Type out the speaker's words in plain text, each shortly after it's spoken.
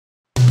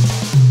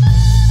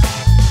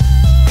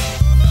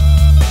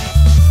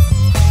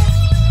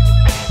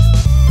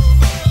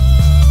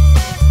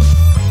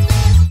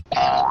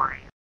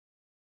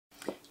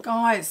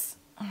Guys,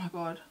 oh my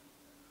god.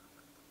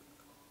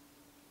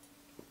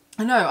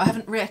 I know, I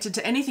haven't reacted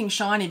to anything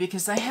SHINee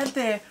because they had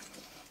their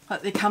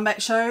comeback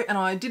show and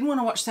I didn't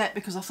want to watch that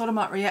because I thought I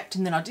might react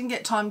and then I didn't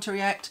get time to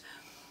react.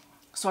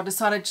 So I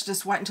decided to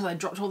just wait until they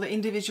dropped all the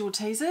individual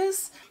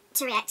teasers.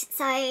 To react.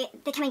 So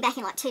they're coming back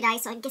in like 2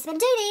 days, so I guess I better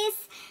do this.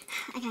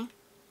 Okay.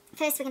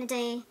 First we're going to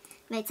do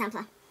Mood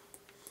Sampler.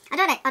 I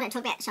don't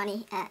talk about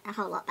SHINee a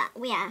whole lot, but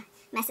we are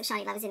massive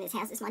SHINee lovers in this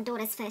house. It's my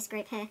daughter's first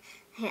group, her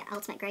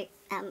ultimate group,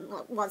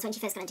 well, was when she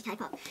first got into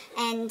K-pop.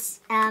 And,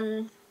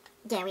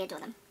 yeah, we adore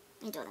them.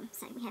 We adore them.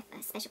 So we have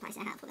a special place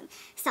in our heart for them.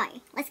 So,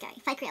 let's go.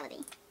 Fake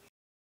reality.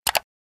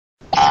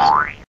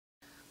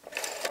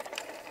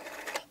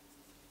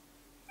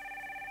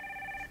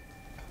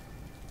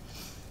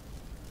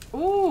 Ooh,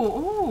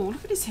 ooh,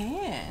 look at his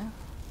hair.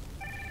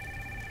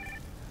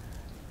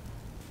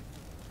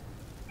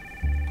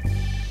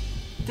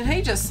 Did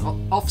he just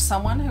off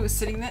someone who was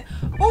sitting there?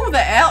 Oh,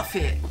 the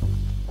outfit.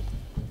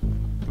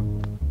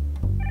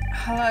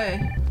 Hello.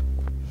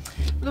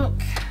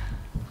 Look.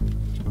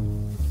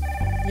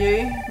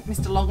 You,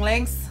 Mr.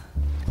 Longlegs.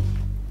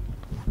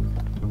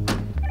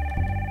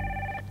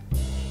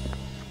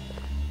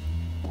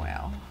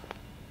 Wow.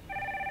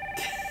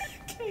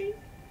 Kate.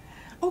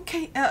 Oh,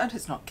 Kate.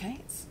 It's not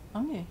Kate. It's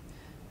on you.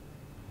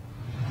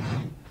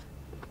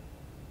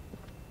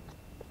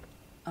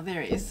 Oh,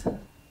 there he is.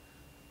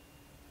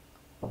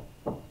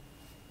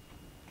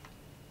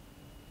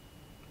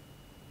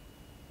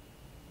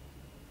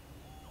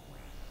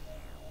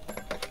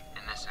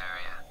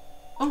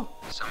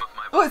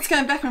 Oh, it's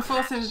going back and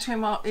forth in between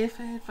my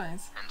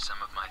headphones. And some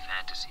of my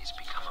fantasies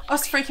become a oh,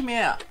 it's freaking me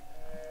out.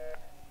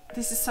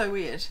 This is so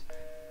weird.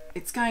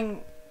 It's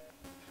going...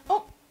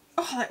 Oh,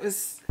 that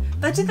was...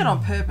 They did that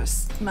on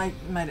purpose. Made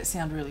it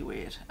sound really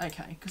weird.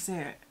 Okay, because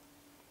they're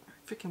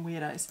freaking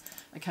weirdos.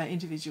 Okay,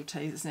 individual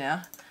teasers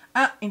now.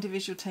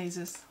 Individual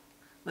teasers.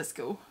 Let's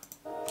go.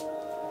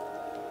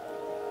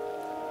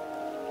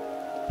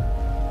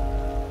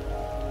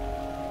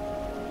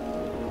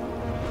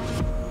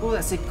 Oh,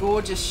 that's a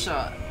gorgeous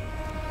shot.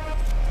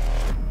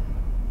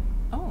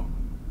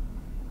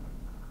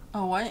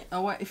 Oh wait,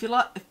 if you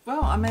like,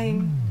 well, I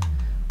mean,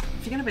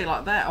 if you're going to be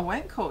like that, I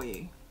won't call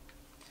you.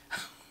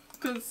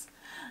 Because,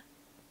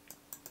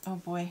 oh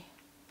boy.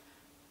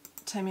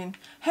 Taemin.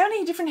 How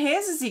many different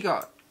hairs has he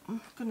got? Oh,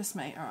 goodness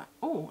me, alright.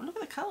 Oh, look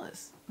at the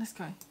colours. Let's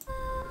go.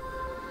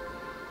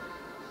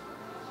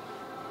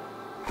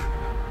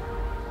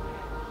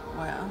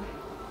 Wow.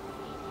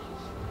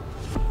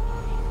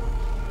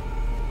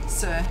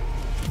 Sir.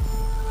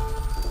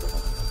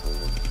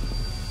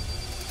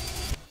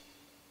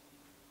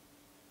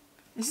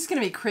 This is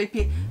going to be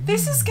creepy.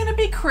 This is going to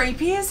be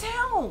creepy as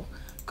hell.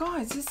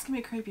 Guys, this is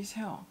going to be creepy as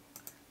hell.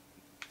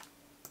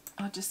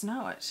 I just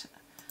know it.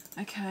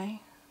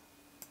 Okay.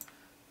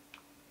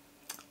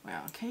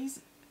 Wow,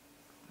 he's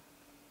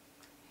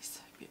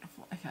so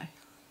beautiful. Okay,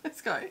 let's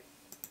go.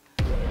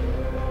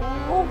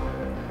 Oh,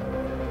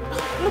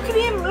 look at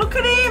him, look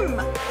at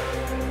him.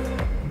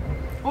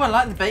 Oh, I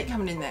like the beat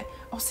coming in there.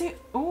 Oh, see,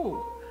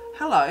 oh,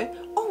 hello.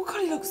 Oh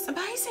God, he looks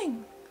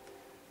amazing.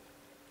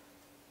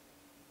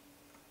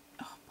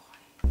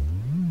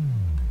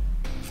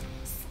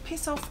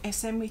 Piss off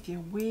SM with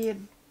your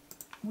weird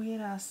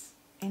ass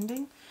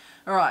ending.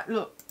 Alright,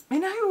 look,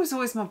 Minho was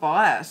always my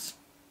bias.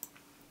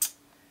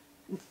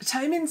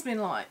 Taemin's been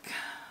like...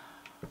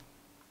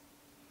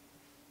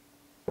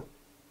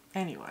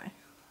 Anyway,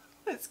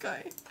 let's go.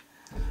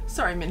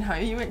 Sorry Minho,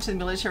 you went to the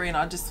military and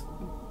I just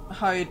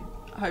hoed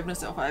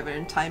myself over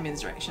in Taemin's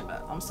direction,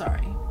 but I'm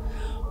sorry.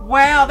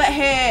 Wow, that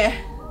hair!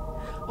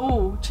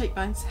 Oh,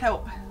 cheekbones,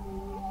 help.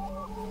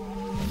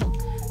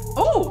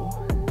 Oh!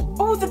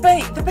 Oh, the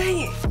beat, the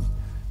beat.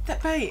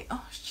 That beat.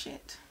 Oh,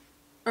 shit.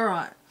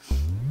 Alright.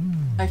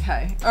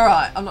 Okay.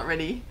 Alright, I'm not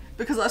ready.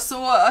 Because I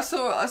saw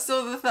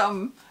the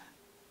thumb.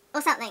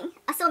 Or something.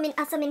 I saw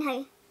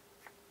Minho.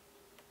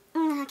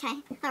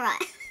 Okay.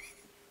 Alright.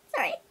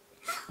 Sorry.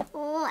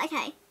 Oh,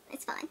 okay.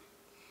 It's fine.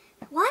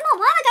 Why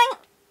am I going...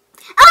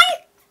 Oh!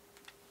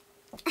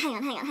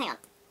 Hang on.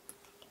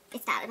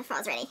 It started before I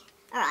was ready.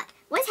 Alright.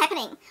 What is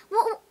happening?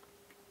 What?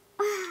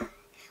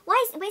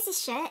 Where's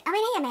his shirt? I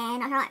mean, hey,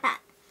 man. Alright, but...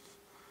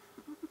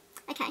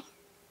 Okay,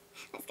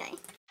 let's go.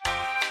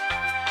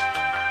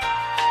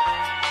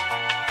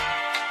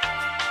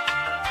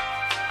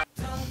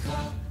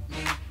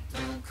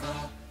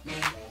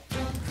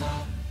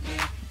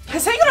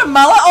 Has he got a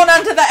mullet on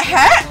under that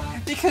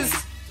hat? Because...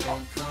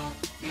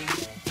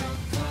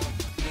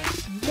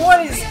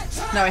 What is...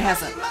 No, he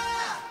hasn't.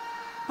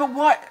 But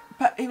what...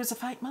 But it was a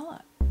fake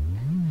mullet.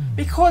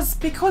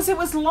 Because it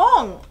was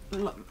long.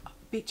 Look,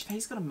 bitch,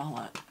 he's got a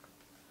mullet.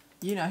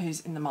 You know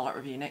who's in the mullet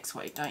review next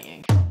week, don't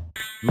you?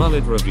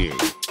 Mullet review.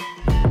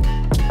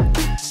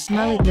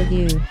 Mullet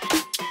review.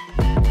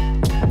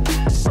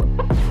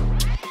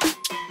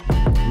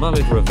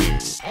 Mullet review.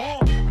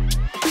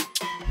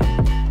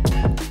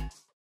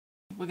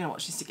 We're gonna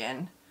watch this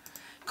again.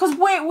 Cause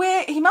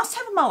where he must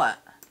have a mullet.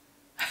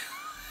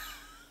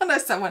 I know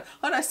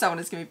someone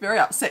is gonna be very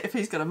upset if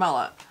he's got a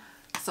mullet.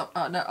 So,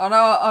 I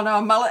know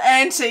a mullet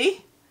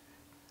auntie.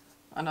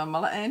 I know a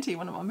mullet auntie,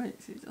 one of my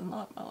mates who doesn't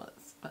like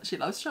mullets, but she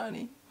loves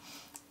SHINee.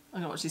 I'm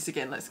going to watch this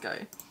again, let's go.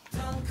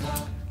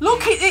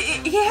 Look,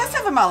 he has to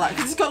have a mullet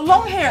because he's got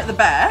long hair at the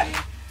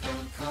back.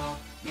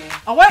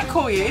 I won't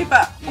call you,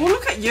 but oh,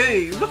 look at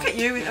you. Look at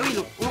you.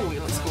 Oh, he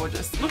looks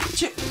gorgeous. Look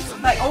at you.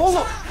 They all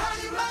look...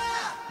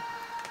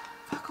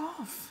 Fuck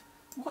off.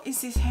 What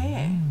is this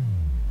hair?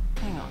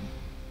 Hang on.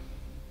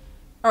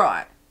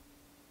 Alright.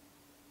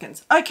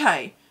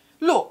 Okay.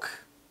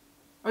 Look.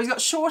 Oh, he's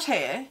got short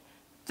hair.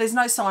 There's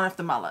no sign of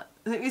the mullet.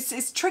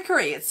 It's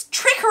trickery. It's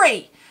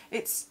trickery.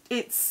 It's...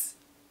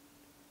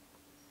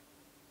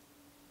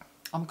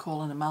 I'm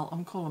calling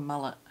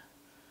mullet.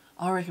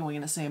 I reckon we're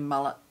going to see a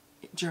mullet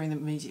during the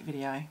music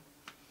video.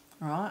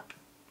 Right?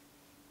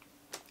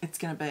 It's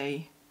going to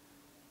be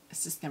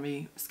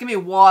a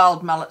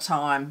wild mullet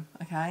time,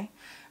 okay?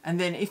 And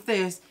then if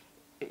there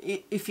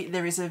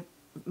is a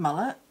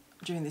mullet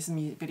during this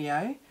music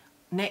video,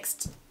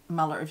 next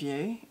mullet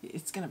review,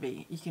 it's going to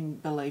be, you can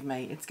believe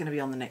me, it's going to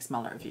be on the next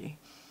mullet review.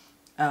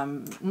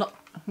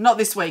 Not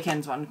this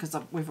weekend's one because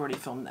we've already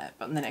filmed that,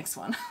 but in the next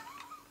one.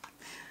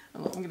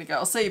 I'm going to go.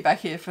 I'll see you back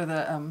here for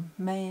the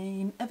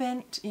main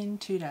event in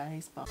 2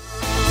 days.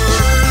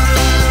 Bye.